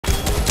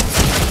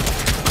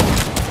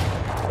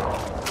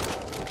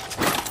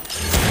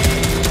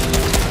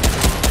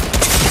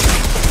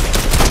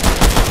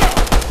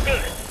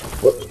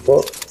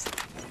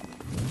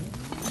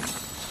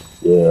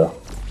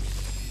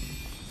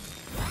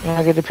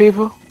I get the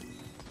people?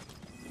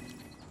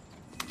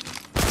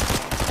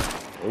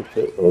 Oh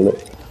shit, hold up.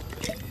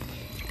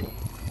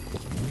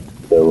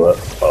 Say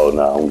what? Oh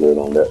no, I'm good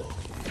on that.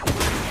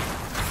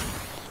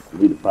 You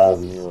need to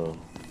find me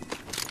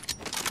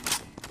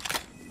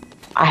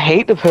I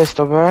hate the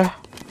pistol, bro.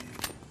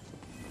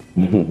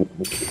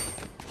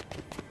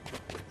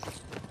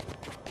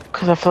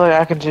 Cause I feel like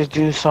I can just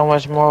do so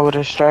much more with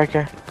a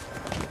striker.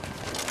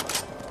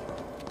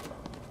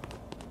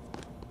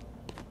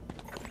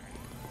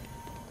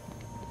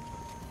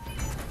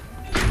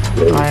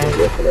 Yeah,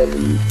 that's what I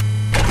need.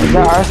 Is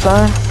that our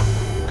son?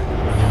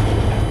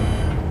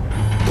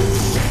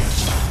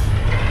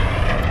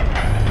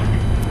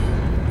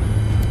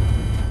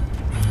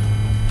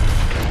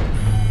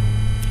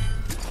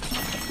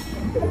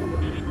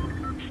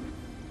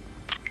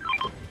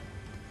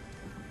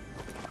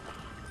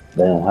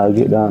 Damn, how you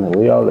get down there?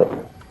 Where y'all at?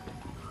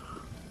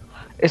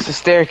 It's a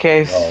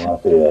staircase. Oh,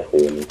 I see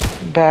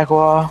it. Back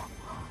wall.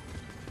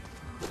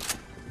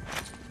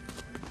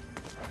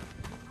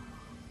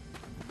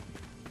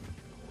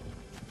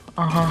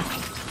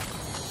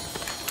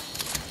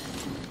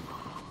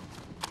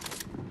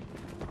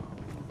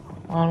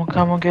 I'm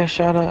come and get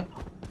shot up.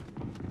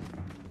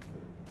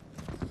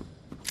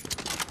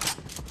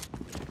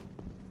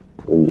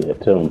 Yeah,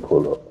 tell him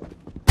pull up.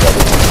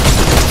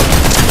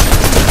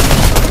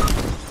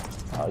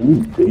 Oh,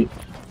 you bitch.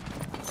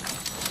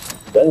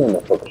 Damn,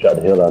 that fucker shot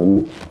the hell out of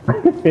me.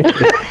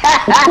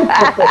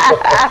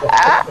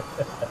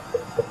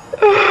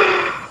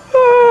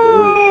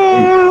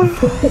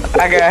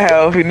 I got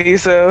help. You need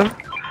some?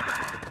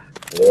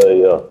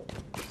 Yeah.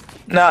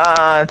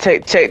 Nah,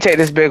 take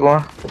this big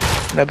one.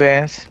 No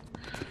bands.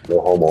 No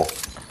homo.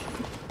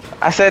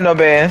 I said no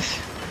bands.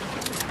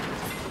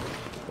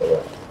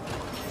 Yeah.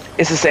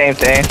 It's the same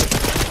thing.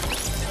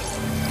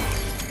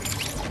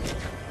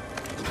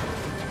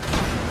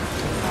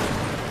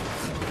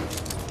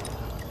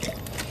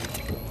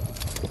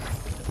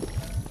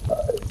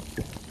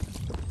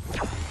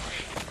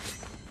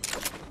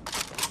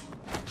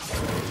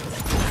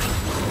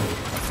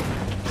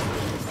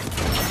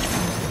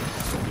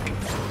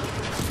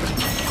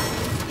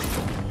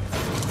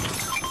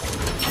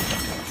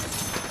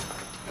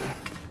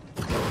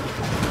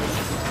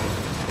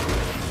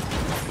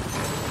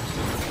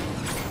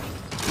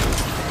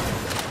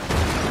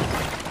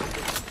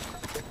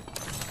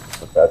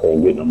 I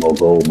can't get no more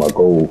gold. My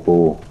gold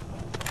full.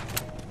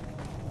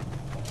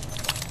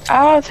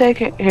 I'll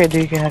take it. Here, do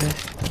you got it?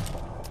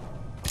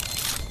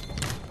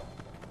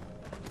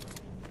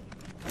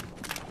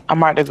 I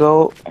marked the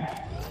gold.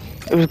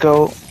 It was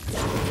gold.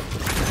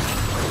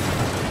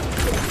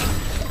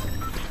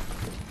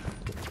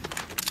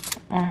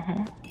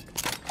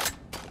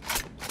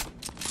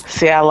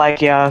 See, I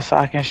like y'all, so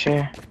I can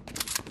share.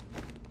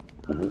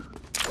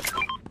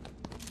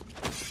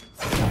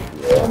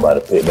 Yeah, I'm about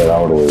to pick that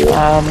all the way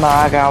up. No,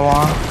 I got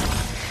one.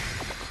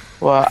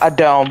 Well, I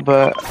don't,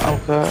 but I'm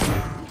good.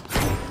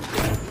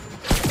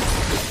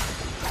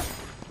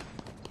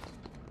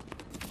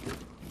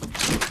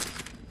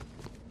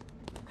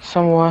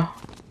 Somewhere.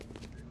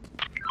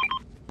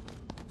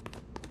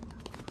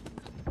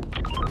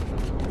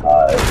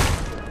 Alright.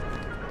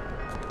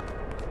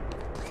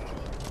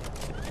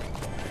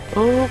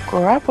 Ooh,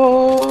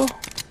 grapple.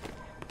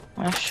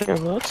 I sure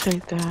will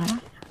take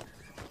that.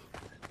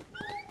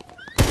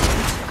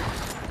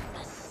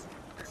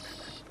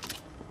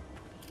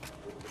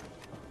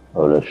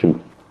 Oh, let's shoot.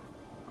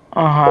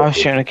 I was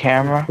shooting the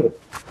camera.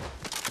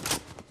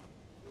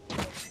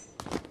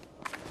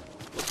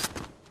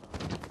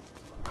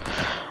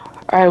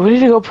 Alright, we need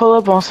to go pull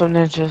up on some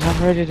ninjas.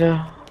 I'm ready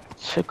to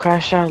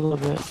crash out a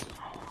little bit.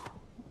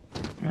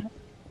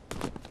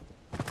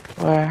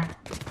 Where?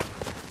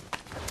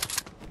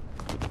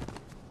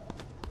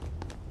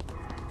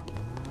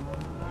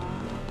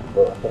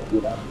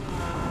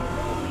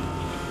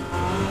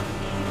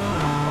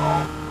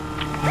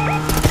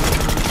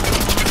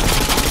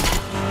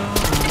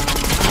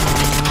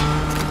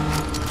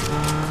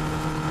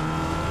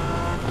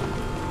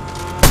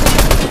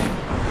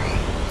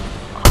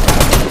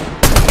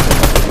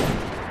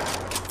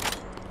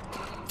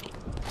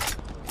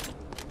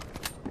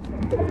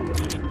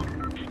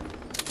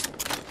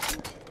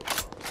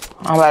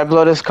 I'm about to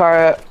blow this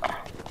car up.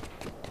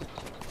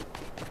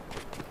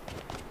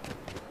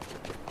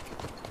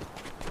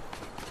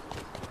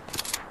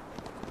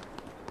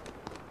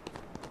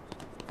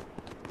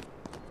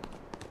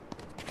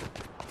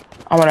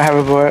 I'm gonna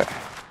hoverboard.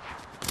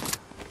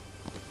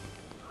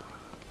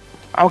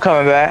 I'm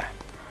coming back.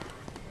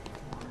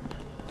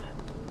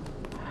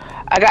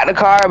 I got the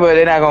car, but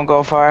they're not gonna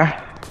go far.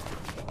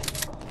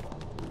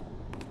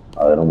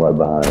 Alright, I'm right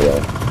behind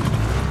y'all.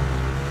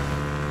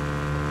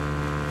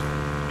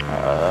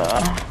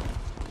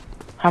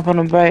 Hop on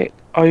the bike.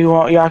 Oh, you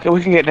want y'all? We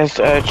can get this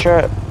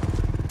truck.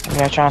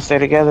 Y'all trying to stay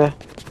together.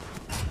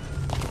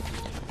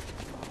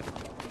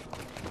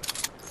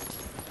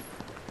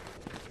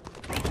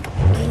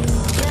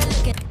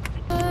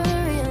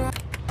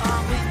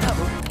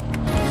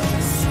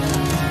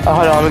 Oh,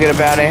 hold on, let me get a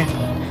bounty.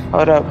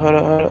 Hold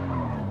up.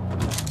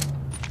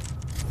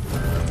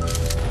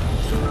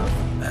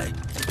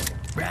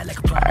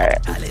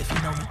 Alright.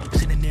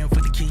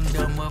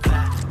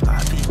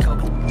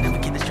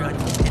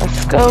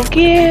 Let's go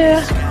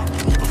gear.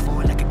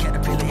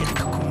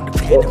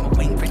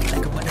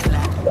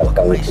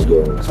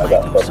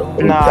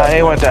 Nah,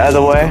 they went the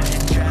other way.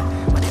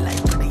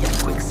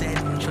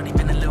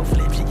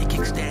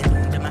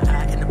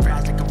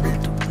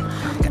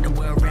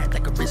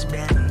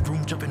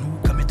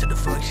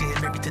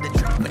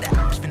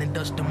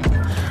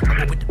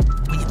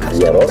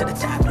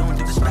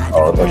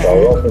 Oh, that's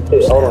all.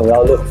 Hold on,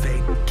 y'all. Look.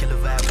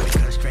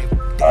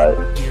 All right.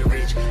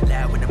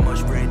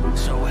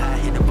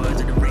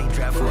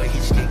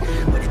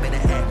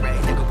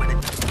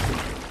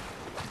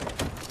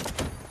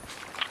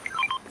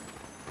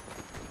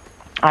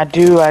 I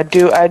do.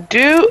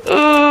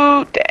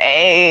 Ooh,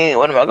 dang.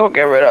 What am I gonna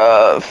get rid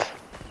of?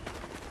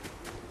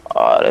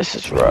 Oh, this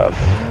is rough.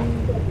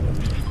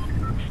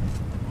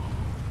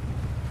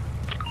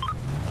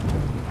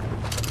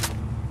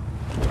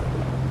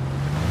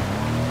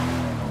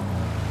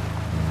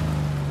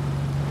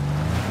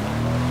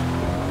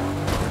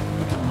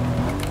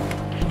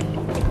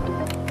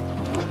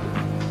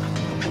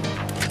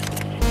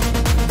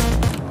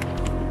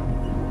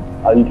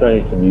 How you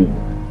change to music?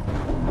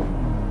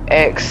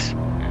 X.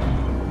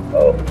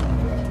 Oh.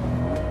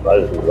 I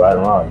just was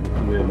riding around.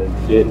 You hear that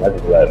shit? I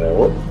just like, man,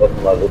 what the fuck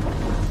am I looking?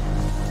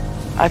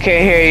 I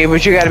can't hear you,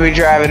 but you gotta be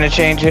driving to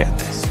change it.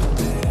 That's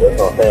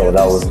what I'm saying when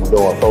I was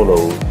doing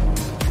solos.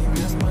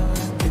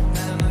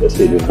 That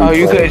shit just Oh,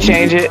 you couldn't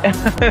change it? I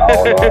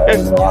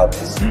don't know how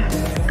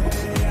to.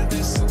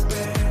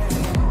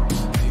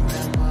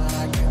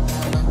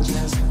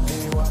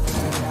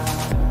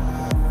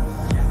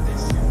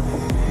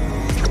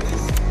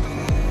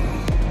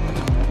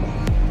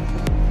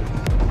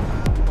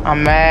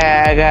 I'm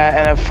mad I got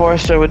an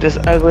enforcer with this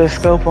ugly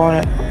scope on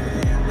it.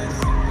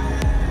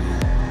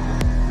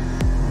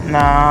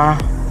 Nah.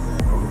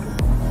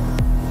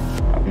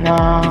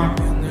 Nah.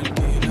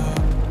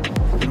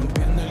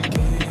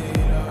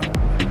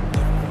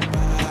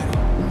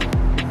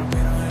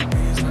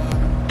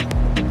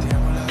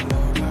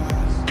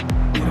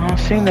 I don't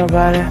see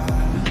nobody.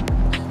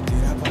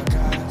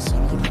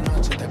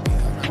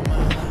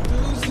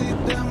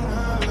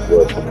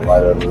 Good,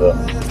 right under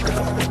there.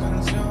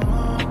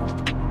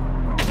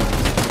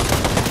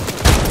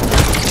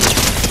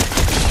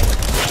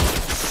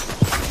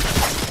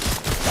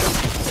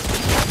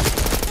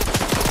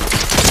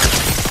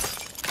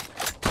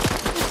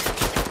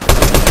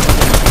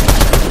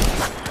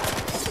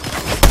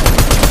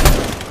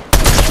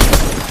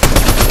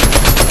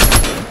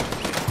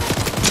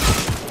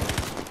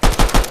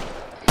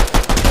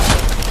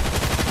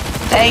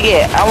 Dang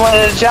it, I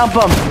wanted to jump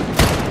him.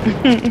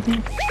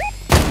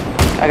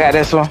 I got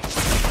this one.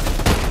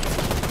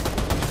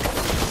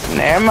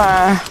 Never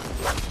mind.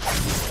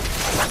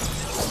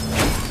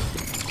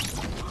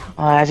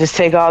 Oh, I just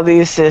take all the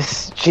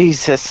assists.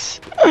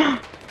 Jesus.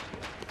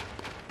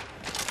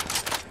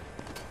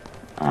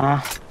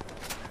 I'm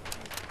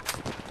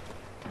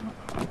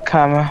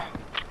coming.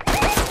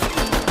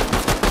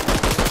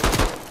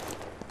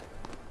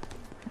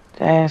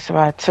 Dang,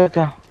 somebody took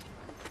him.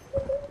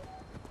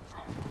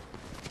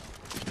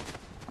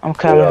 I'm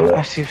coming.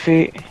 I see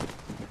feet.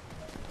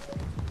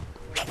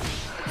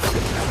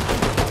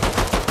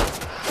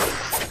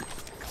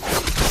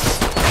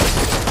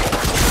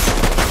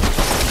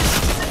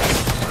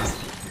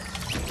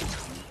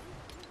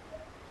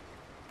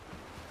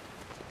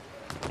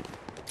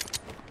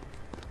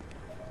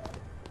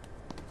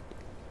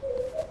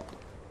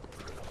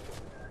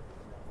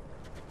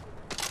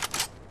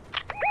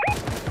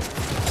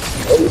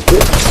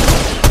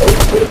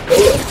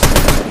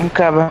 I'm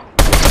coming.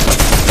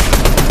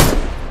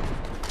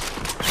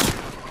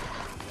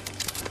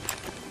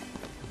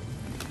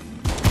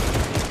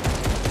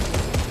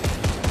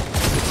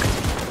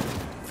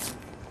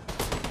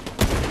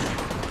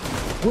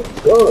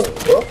 Good,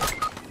 bro.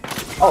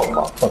 Oh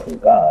my fucking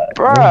god.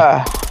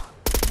 Bruh.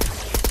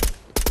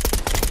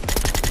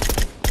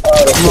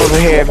 Come over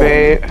here,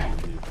 babe.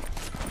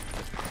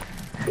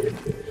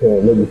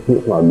 Let me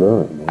switch my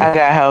gun, man. I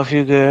got health,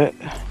 you good.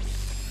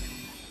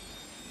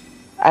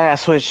 I gotta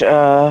switch,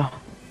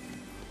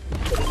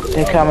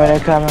 they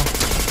coming.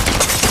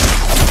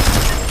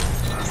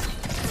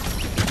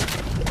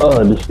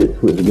 Oh, this shit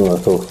switch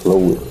going so slow.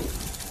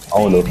 I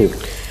don't know if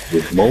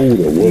it's mode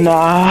or what. Nah,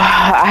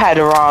 I had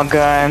the wrong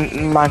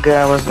gun. My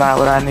gun was not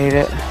what I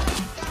needed.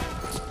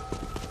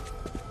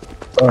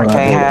 I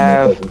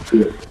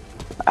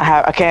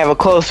can't have a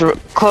close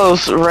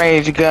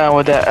range gun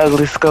with that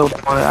ugly scope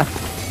on it. I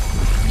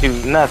do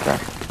nothing.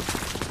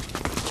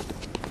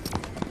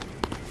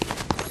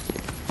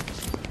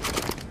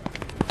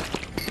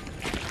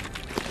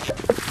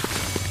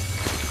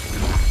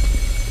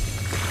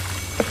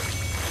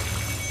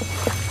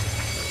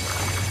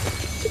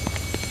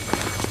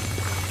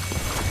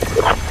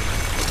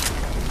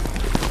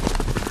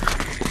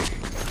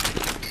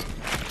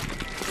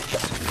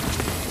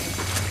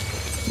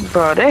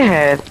 Bro, they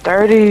had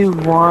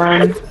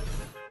 31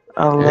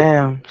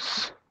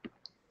 limbs.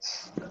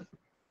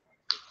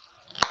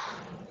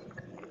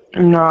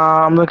 No,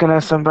 I'm looking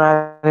at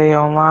somebody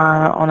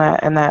online on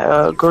that in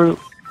that group.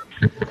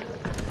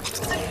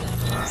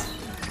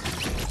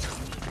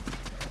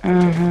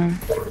 Mhm.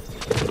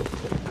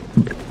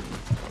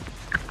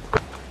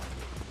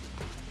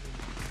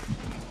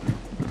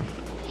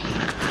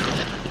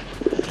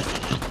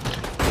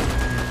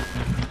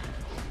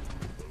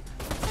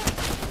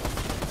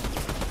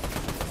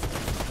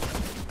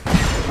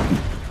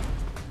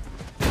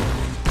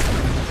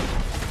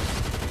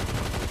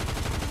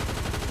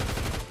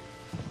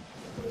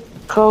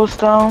 Cold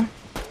Stone.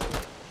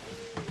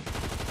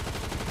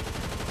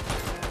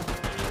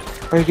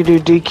 Or you could do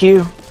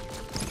DQ.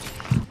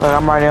 But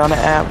I'm already on the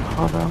app.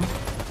 Hold on.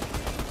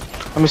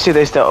 Let me see if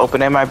they still open.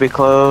 They might be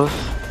closed.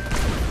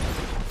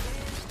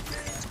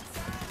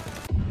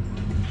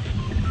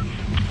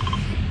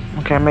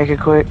 Okay, make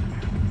it quick.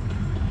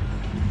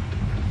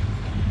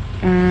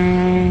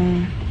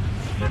 Mm.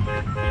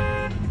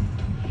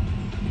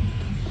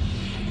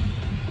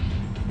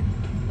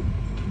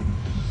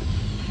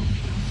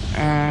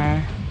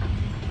 Mm.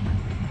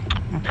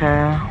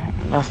 Okay,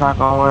 that's not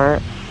gonna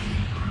work.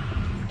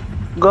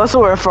 Go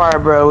somewhere far,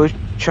 bro. We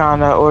trying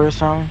to order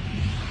something.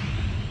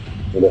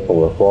 You're there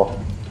for a fall.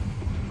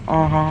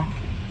 Uh-huh.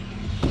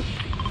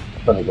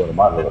 I'm trying to go to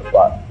my little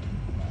spot.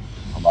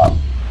 I'm out.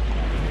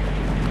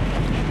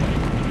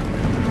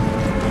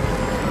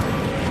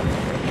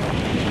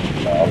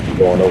 I'm just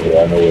going over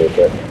there. I know where it's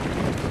at.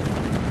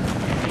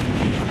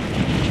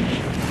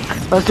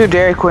 Let's do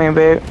Dairy Queen,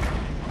 babe.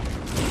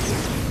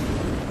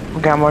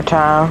 We got more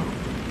time.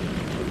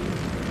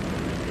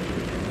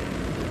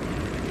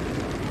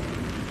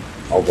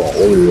 I'm going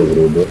way over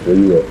there, bro. Where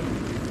you at?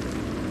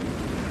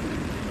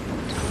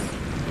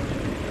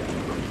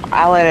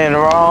 I landed in the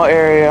wrong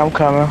area. I'm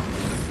coming.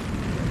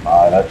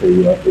 Alright, I see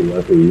you. I see you.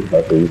 I see you.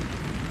 I see you.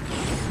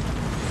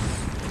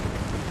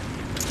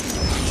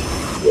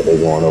 Yeah, they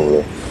going over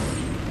there.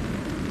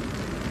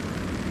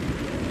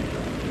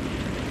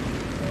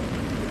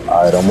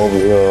 Alright, I'm over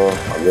here.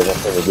 I guess I'm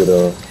trying to get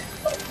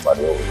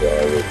somebody over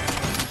there already.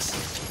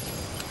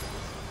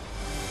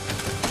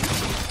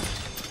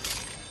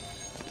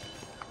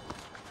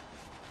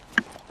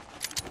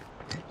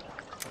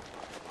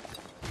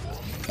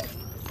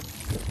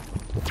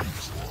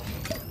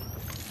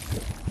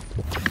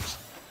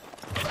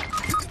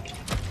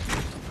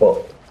 Fuck.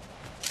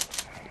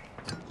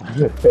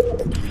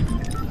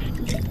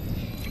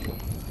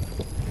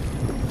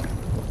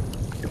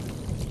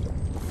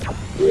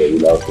 Yeah, you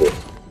lost it.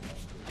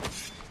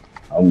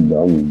 I'm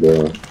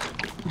done.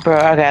 Bro,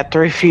 I got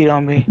 3 feet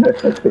on me.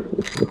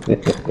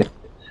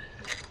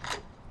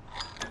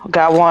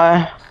 Got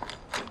one.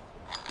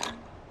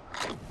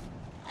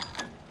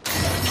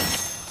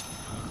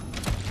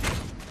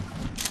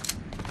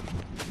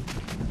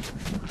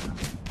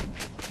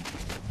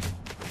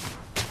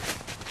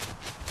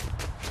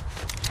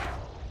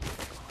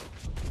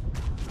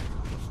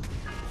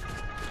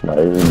 Nah,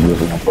 it was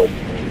just one person.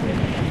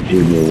 It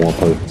was just one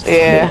person.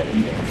 Yeah.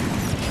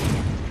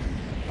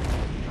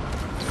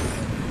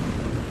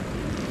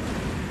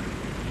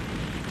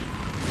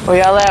 Where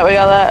y'all at? Where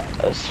y'all at?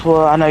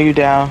 Well, I know you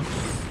down.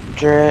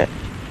 Dread.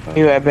 Where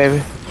you at,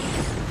 baby?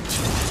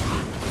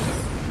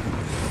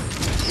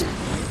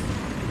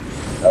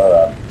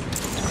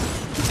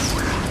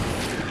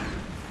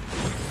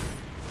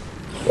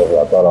 That's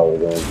what I thought I was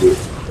going to get.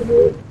 And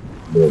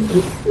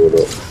then pulled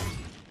up.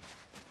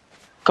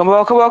 Come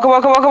on, come on, come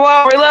on, come on, come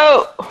on.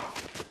 Reload.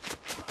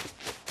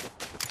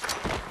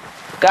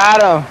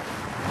 Got him.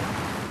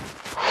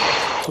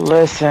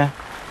 Listen.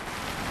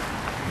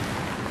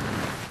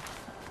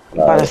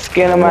 By the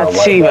skin of my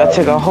teeth, I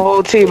took a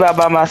whole team out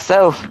by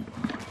myself.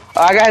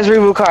 Oh, I got his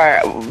reboot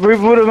card.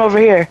 Reboot him over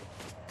here.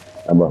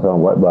 I'm about to say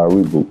I'm right by a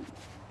reboot.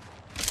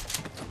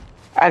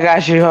 I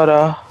got you, hold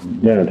on.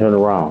 Jenna, turn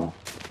around.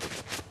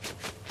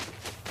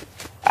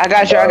 I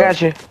got you, I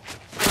got you.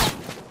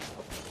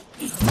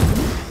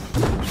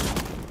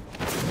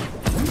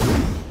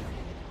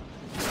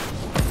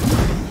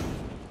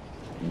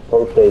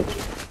 Okay.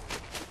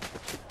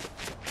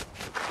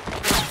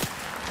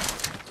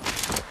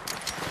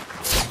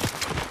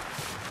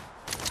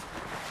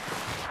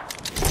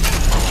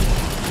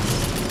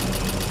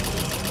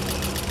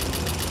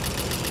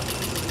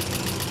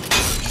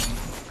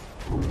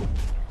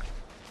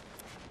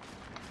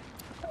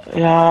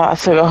 Yeah, I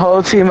took a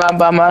whole team out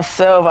by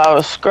myself. I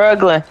was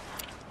struggling.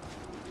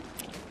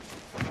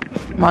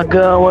 My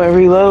gun wouldn't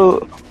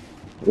reload.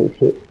 Oh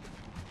shit.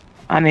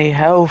 I need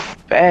health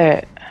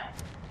bad.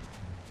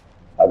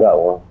 I got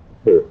one.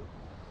 Here.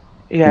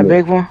 You got a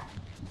big one?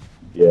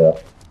 Yeah.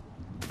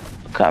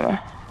 Coming.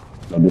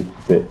 No, this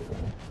is it.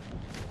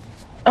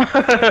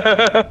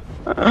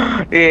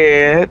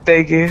 Yeah,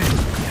 thank you.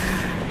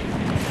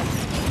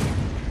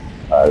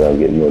 I gotta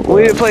get you a gun.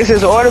 We didn't place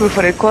this order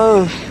before they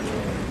closed.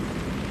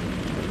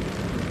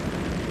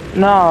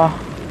 No.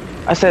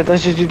 I said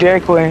let's just do Dairy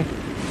Queen.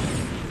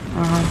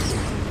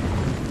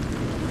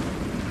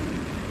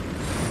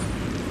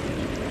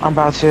 I'm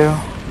about to.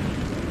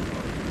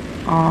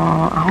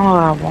 I don't know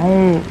what I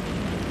won't.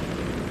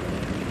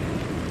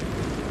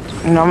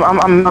 No,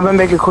 I'm gonna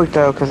make it quick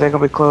though, cause they're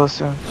gonna be close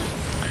soon.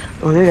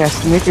 Oh, they got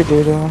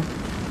Snickerdoodle.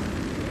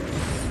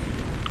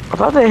 I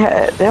thought they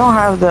had. They don't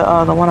have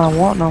the one I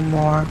want no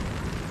more.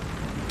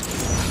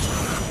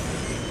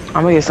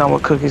 I'm gonna get some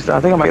with cookies though.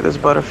 I think I'm gonna get this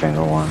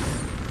Butterfinger one.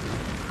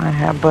 I ain't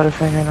had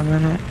Butterfinger in a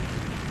minute.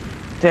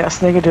 They got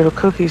Snickerdoodle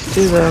cookies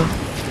too though.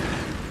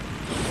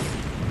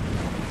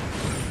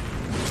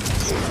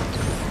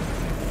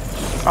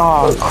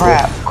 Oh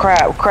crap!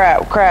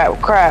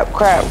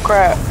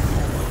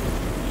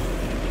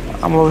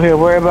 I'm over here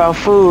worried about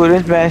food.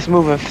 This man's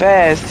moving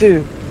fast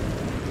too.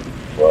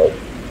 What?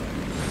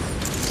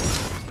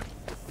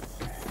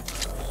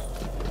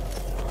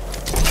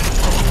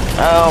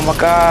 Oh my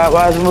god,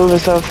 why is it moving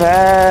so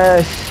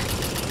fast?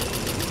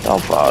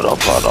 Don't fall.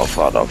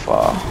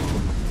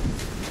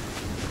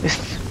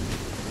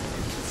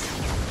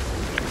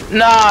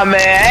 Nah, man,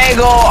 I ain't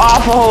going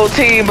off a whole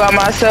team by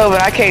myself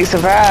and I can't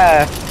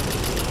survive.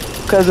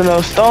 Cause of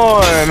no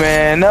storm,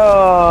 man.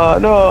 No.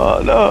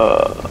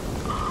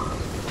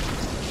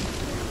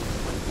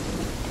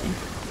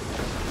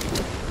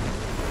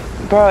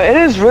 Bro, it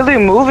is really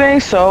moving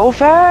so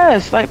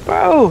fast. Like,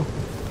 bro.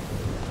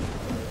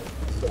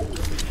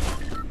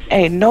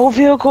 Ain't no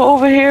vehicle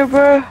over here,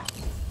 bro.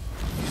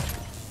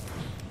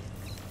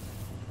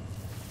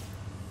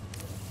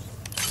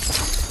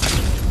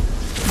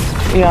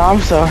 Yeah,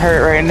 I'm so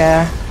hurt right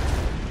now.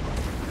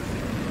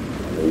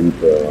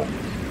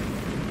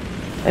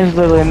 There's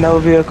literally no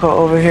vehicle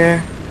over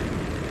here.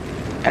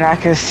 And I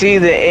can see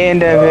the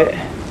end of it.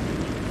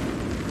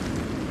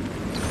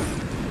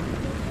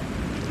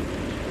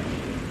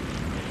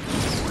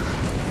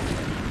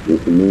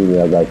 If you need me,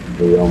 I got you,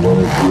 baby. I'm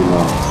running to you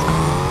now.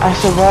 I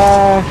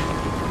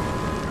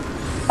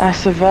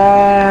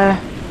survived.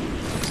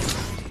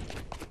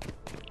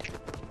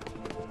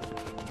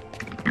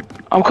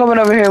 I'm coming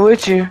over here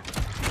with you.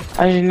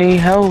 I just need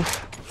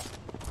health.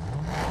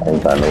 I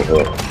ain't got no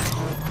help.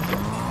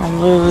 I'm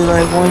literally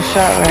like one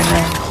shot right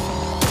now.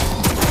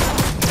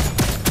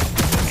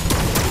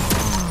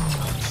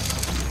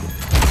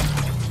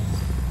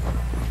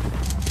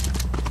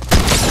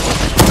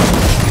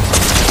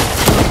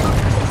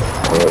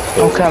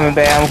 I'm coming,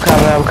 babe. I'm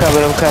coming.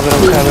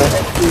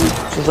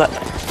 Just like...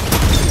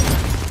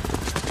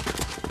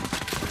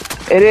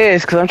 It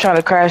is, cause I'm trying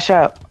to crash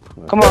out.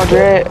 Come on,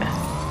 Dread.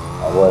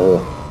 I'm right here.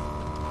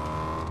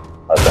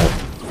 I think.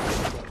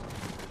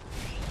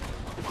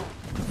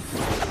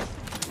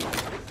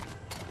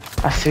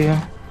 I see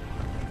him.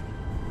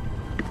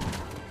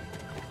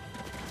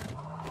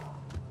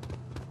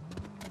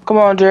 Come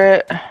on,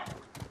 Dread. I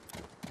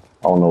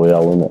don't know where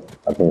y'all went at.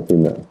 I can't see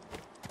nothing.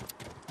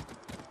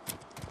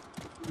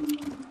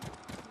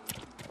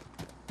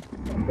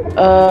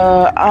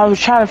 I was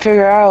trying to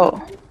figure out.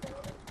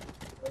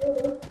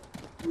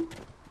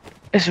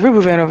 It's a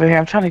Reboot van over here.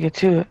 I'm trying to get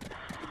to it.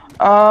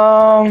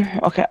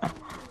 Okay.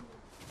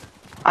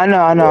 I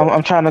know.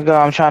 I'm trying to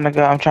go.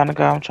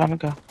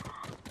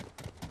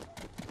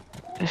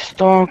 There's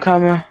storm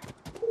coming.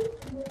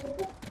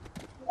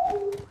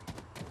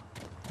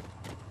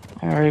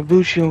 I'm gonna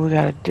reboot you and we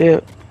gotta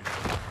dip.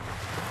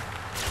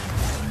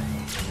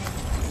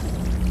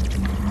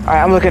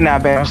 Alright, I'm looking now,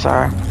 babe. I'm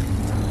sorry.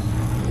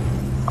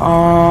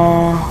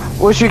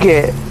 What you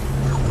get?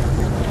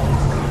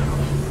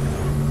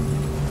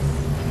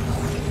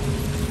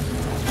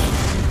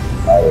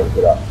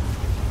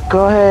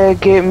 Go ahead,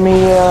 get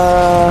me,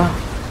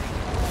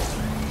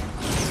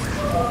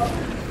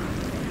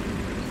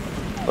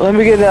 let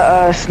me get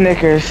the,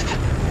 Snickers.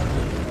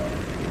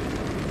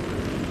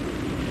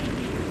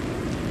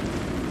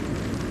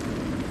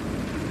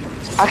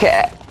 I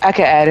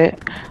can add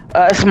it.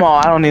 It's small,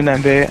 I don't need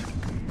nothing big.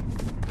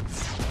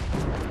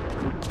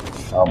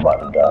 I'm about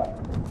to die.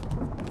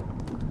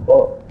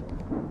 Oh.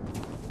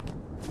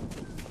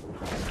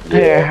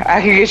 Here,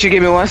 I can get you,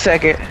 give me 1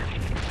 second.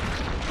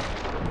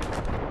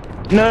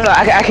 No,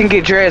 I can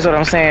get Dreads, what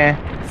I'm saying.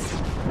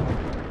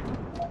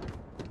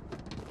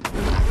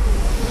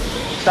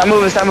 Stop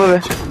moving.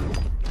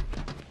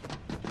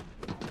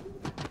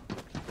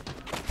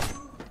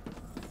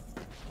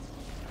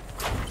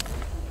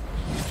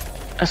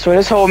 I swear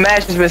this whole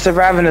match has been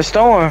surviving the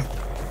storm.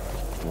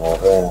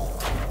 Okay.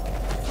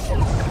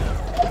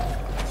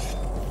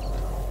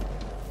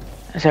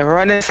 I said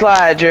run and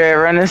slide, Dread,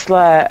 run and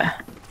slide.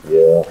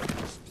 Yeah.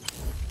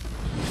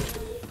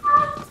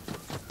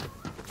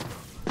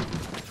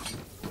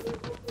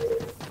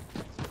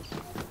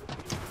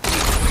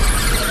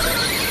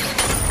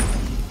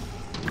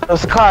 Oh,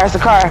 it's a car.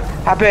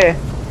 Hop in.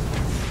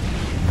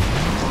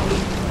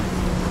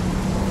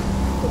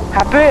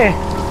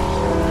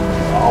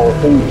 Oh,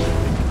 please.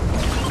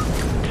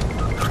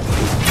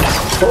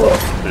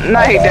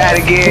 Now he died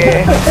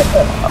again.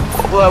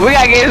 Well, we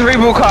gotta get his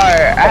reboot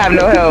card. I have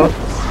no health.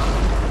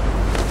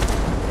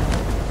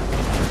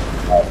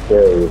 I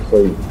swear it was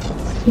crazy.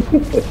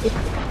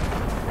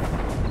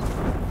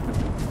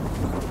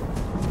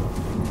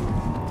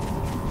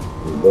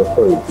 Go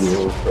first,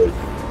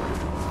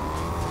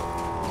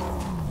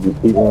 You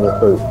keep on the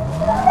first.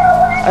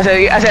 I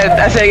said,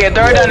 yeah,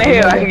 throw it down the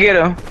hill. I can get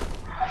him.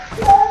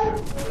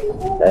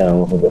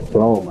 Damn, with the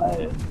flow,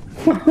 man.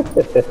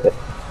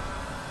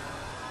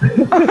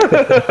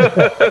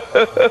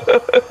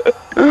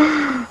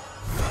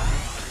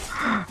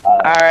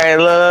 Alright,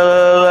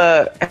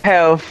 look.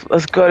 Health.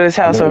 Let's go to this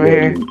I house gotta over go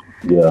here. loot.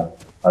 Yeah,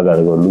 I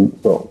gotta go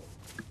loot something.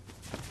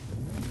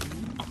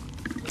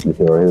 This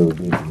shit right here was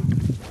easy.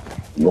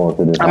 Going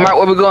to this I'm right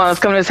where we going. Let's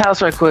come to this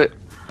house right quick.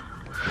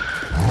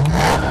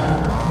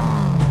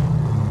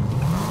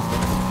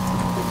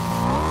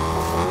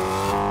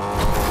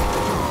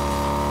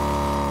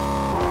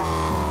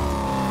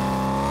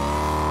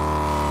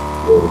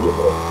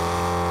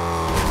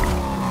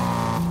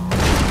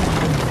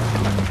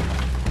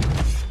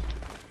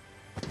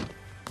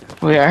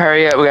 We gotta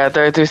hurry up. We got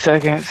 33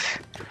 seconds.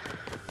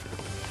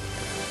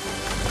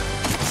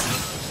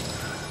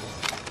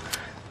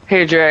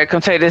 Here, Drake.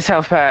 Come take this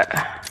health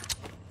pack.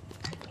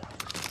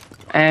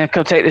 And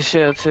come take the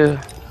shield, too.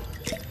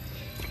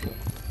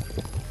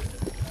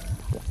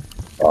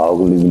 I'll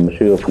go leave the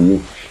shield for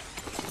you.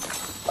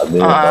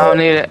 I don't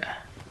need it.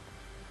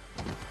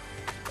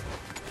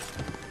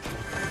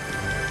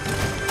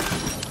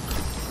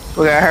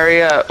 We gotta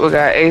hurry up. We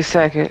got 8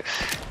 seconds.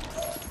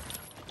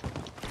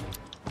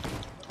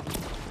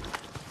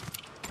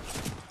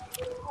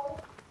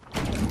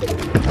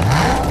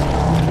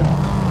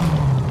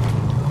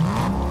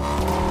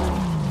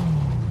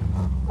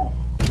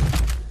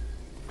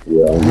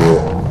 Yeah, I'm good.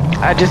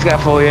 I just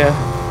got full, yeah.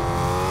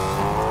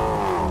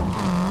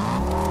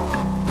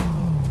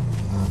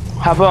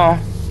 Hop on.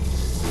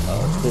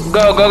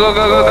 Go, go, go,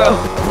 go, go, go.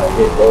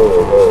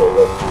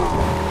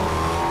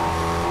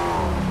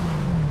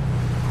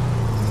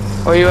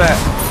 Where you at?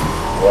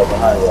 Right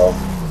behind y'all.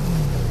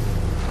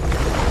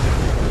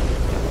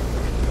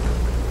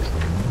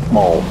 Come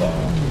on, man.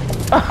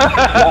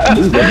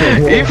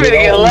 You finna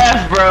get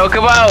left, bro.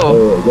 Come on.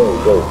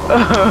 Go.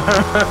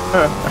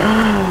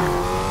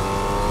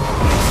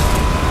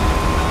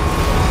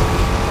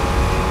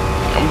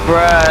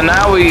 Bruh,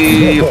 now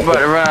we about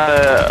to run out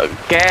of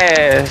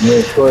gas.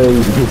 That's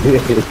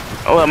crazy.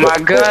 Well, my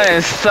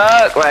guns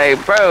suck,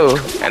 like, bro.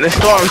 And the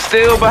storm's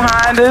still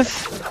behind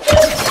us.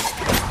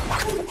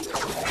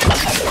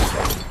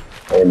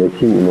 Hey, they're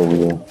shooting over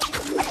here.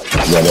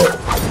 Yeah,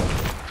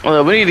 that.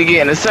 Well, we need to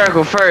get in the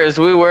circle first.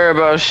 We worry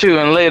about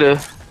shooting later.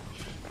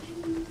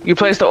 You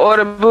placed the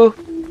order, boo?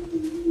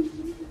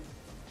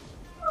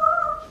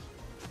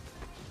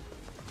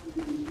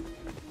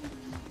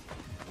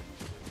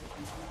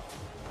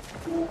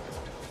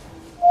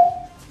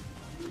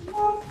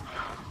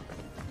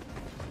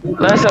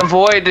 Let's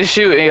avoid the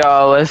shooting,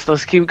 y'all.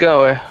 Let's keep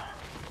going.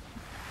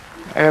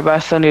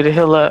 Everybody still need to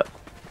heal up.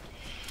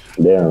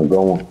 Damn,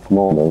 go on. Come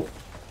on, though.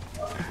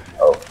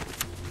 Oh.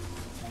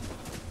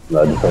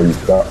 I just told you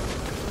stop.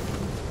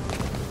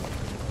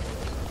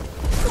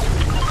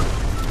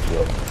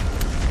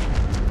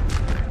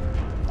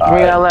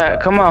 Where y'all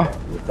at? Come on.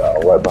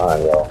 Right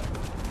behind y'all.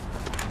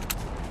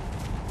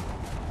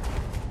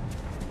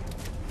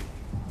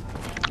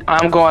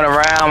 I'm going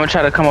around. I'm gonna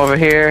try to come over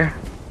here.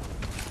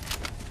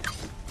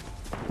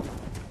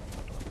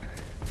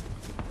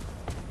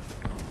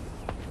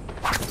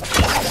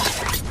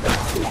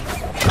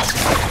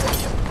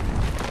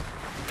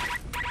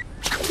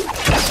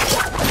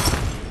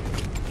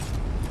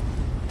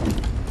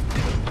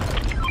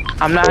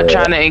 I'm not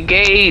trying to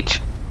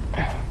engage.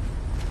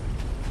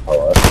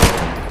 Oh,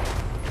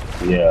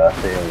 yeah, I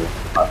feel you.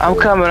 I'm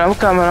coming.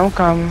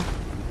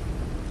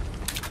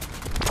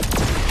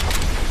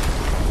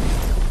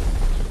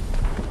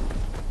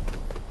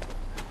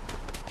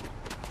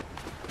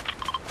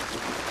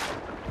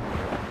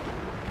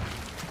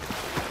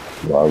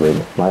 You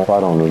already snipe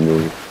out on them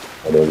dudes.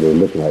 Or they're really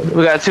looking like that.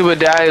 We got 2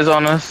 medallions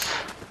on us.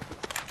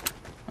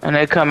 And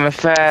they coming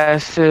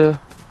fast too.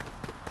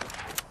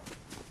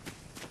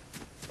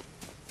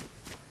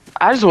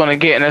 I just want to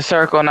get in a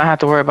circle and not have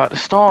to worry about the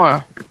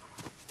storm.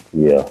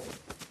 Yeah.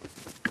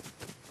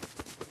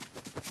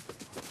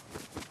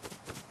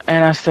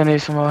 And I still need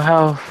some more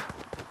health.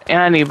 And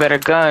I need better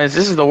guns.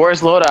 This is the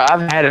worst loadout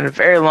I've had in a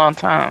very long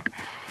time.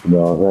 You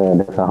know what I'm saying?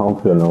 That's how I'm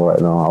feeling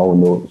right now. I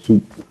don't know what to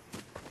shoot.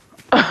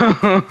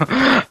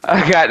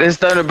 I got this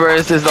Thunderbird.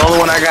 This is the only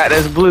one I got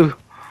that's blue.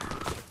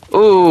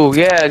 Ooh,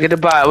 yeah, get the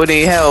bot. We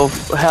need help.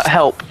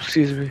 Help,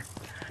 excuse me.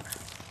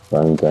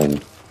 Same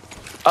thing.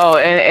 Oh,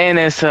 and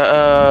it's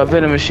a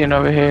vending machine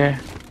over here.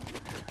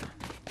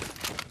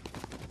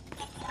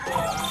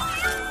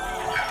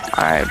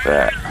 Alright,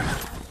 bet.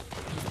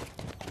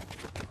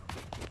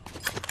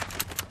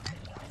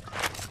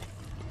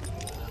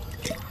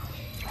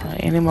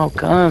 Any more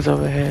guns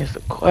over here is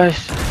the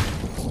question.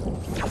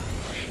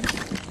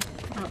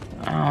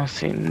 I don't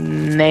see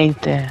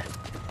Nathan.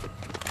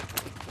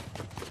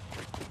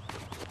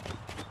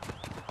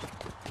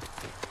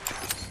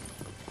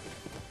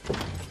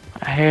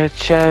 I hear a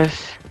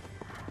chest.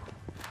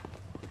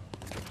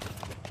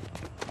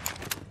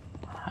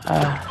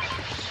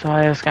 So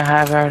I just gonna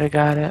have. I already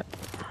got it.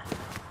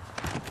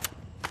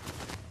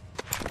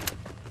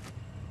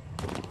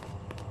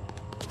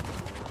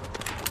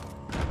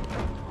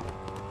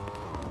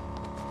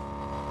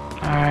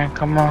 Alright,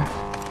 come on.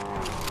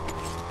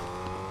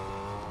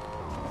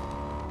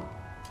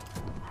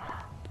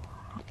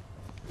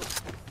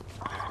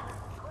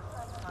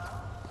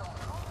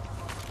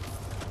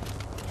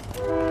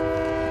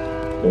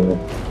 I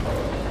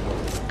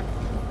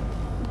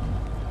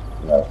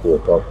see a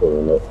car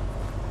pulling up.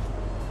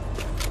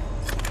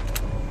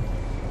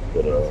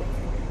 But,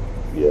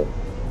 yeah.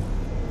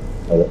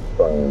 Oh, that's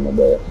fine, my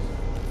bad.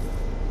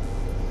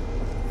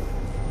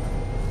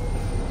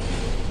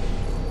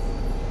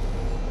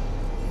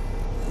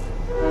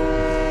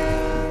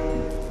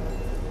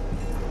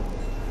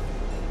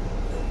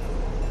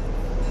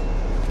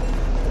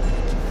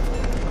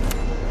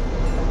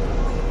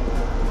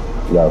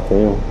 You got a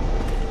film?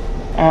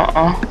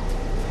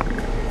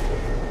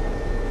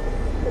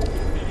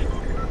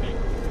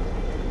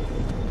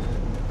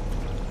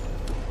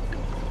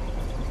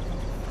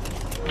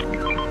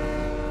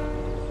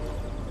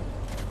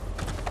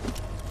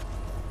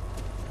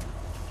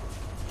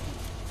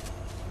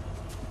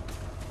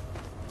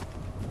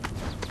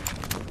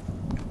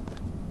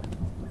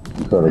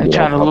 They're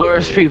trying to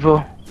lure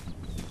people.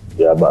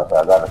 Yeah, but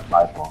I got a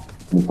sniper.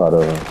 You try to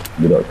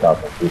get up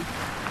top and see.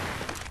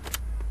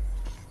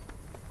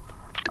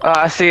 Oh,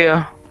 I see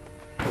you.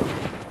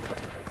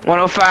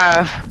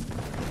 105.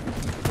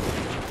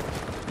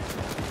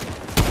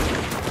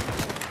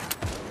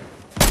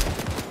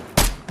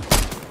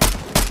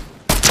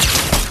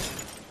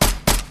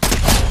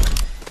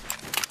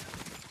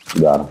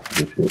 Got him.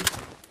 Good shit.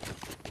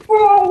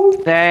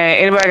 Dang,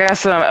 anybody got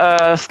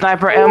some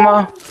sniper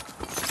ammo?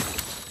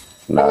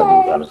 Nah, you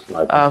got a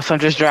sniper. Oh, some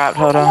just dropped.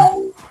 Hold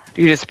on.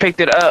 You just picked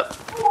it up.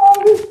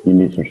 You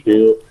need some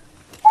shield?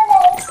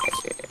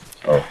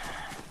 Oh.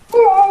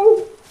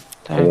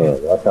 Dang. Yeah,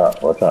 watch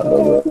out,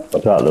 little girl.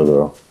 Watch out, little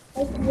girl.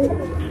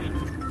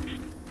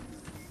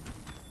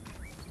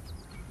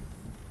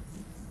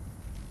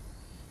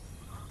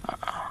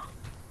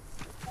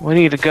 We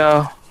need to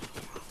go.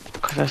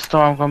 Cause that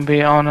storm gonna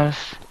be on us.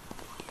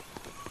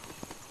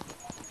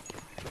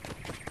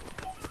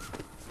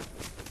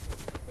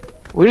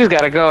 We just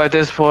gotta go at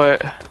this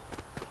point.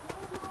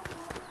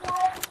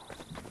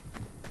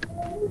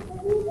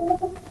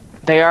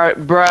 They are,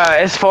 bruh,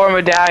 it's 4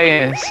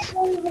 medallions.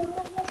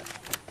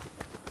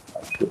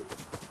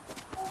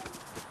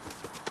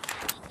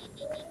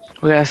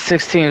 We got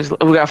 6 teams,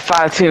 we got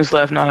 5 teams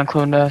left, not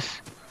including us.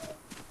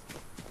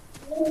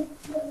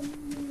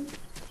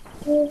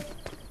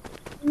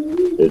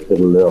 It's to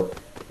the left.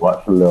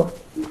 Watch the left.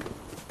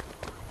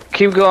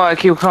 Keep going,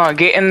 keep going.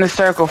 Get in the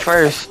circle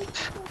first.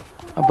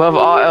 Above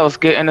all else,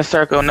 get in the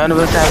circle. None of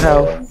us have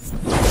health.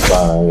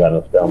 Fine, I ain't got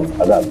no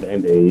stamina. I got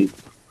band-aids.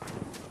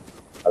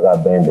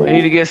 We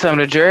need to get some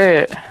to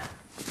dread.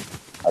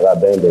 I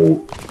got band-aids.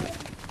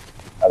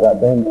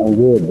 I'm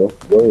good, bro.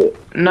 Go ahead.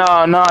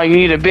 No, you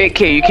need a big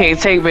kit. You can't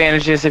take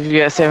bandages if you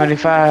got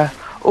 75.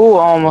 Ooh,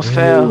 I almost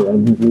fell. I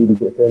just need to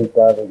get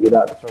 75 and get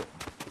out the circle.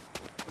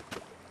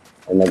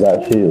 And I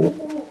got shield.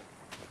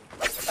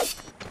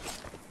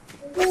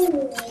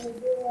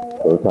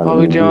 What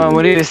we doing?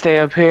 We need to stay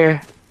up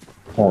here.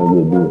 Trying to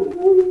get good.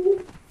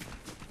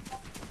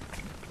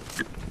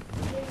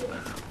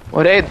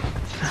 Well, they...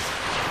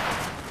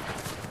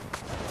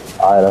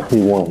 Alright, I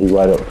see one. He's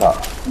right up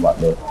top. About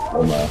there.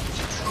 Oh my.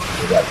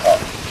 He got top.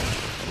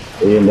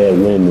 They in that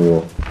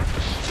windmill.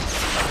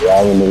 They're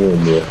all in the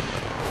windmill.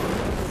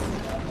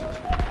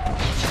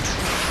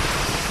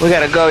 We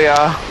gotta go,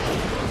 y'all.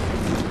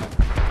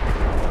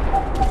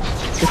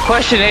 The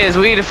question is,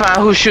 we need to find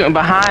who's shooting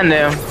behind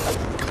them.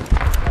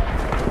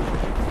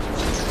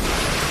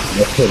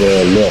 Let's put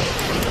it left.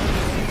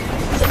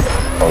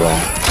 Hold on.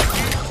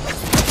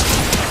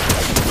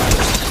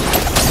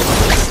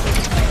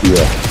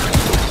 Yeah.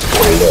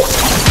 Left.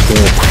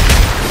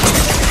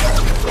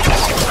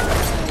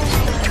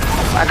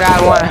 I got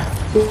one.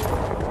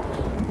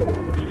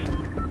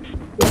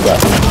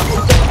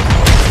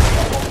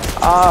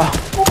 Oh,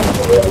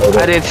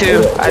 I did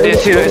too.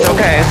 It's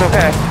okay. It's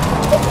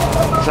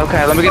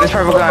okay. Let me get this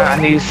purple gun. I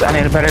need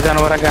a better gun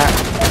than what I got.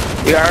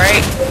 You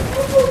alright?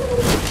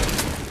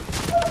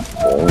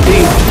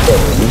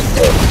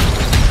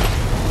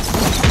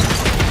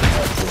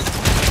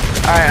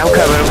 Alright, I'm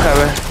covered.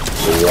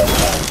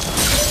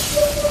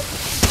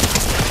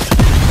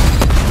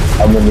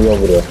 How many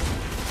over there?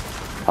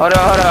 Hold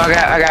on.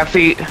 I got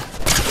feet.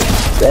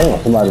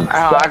 Damn, somebody. Oh,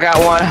 I got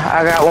one.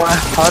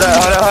 Hold up.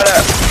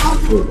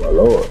 Oh my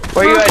lord.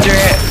 Where you at,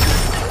 Dread?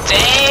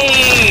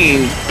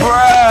 Dang,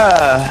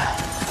 bruh.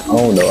 I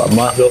don't know.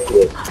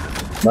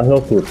 My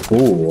health was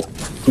full.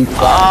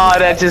 Oh,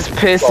 that just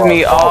pissed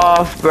me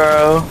off,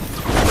 bro.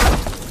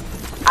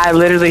 I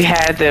literally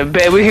had to.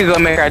 Babe, we can go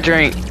make our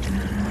drink.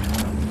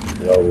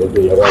 Yo, look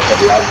at your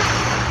right lobby.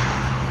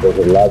 There's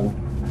a lobby.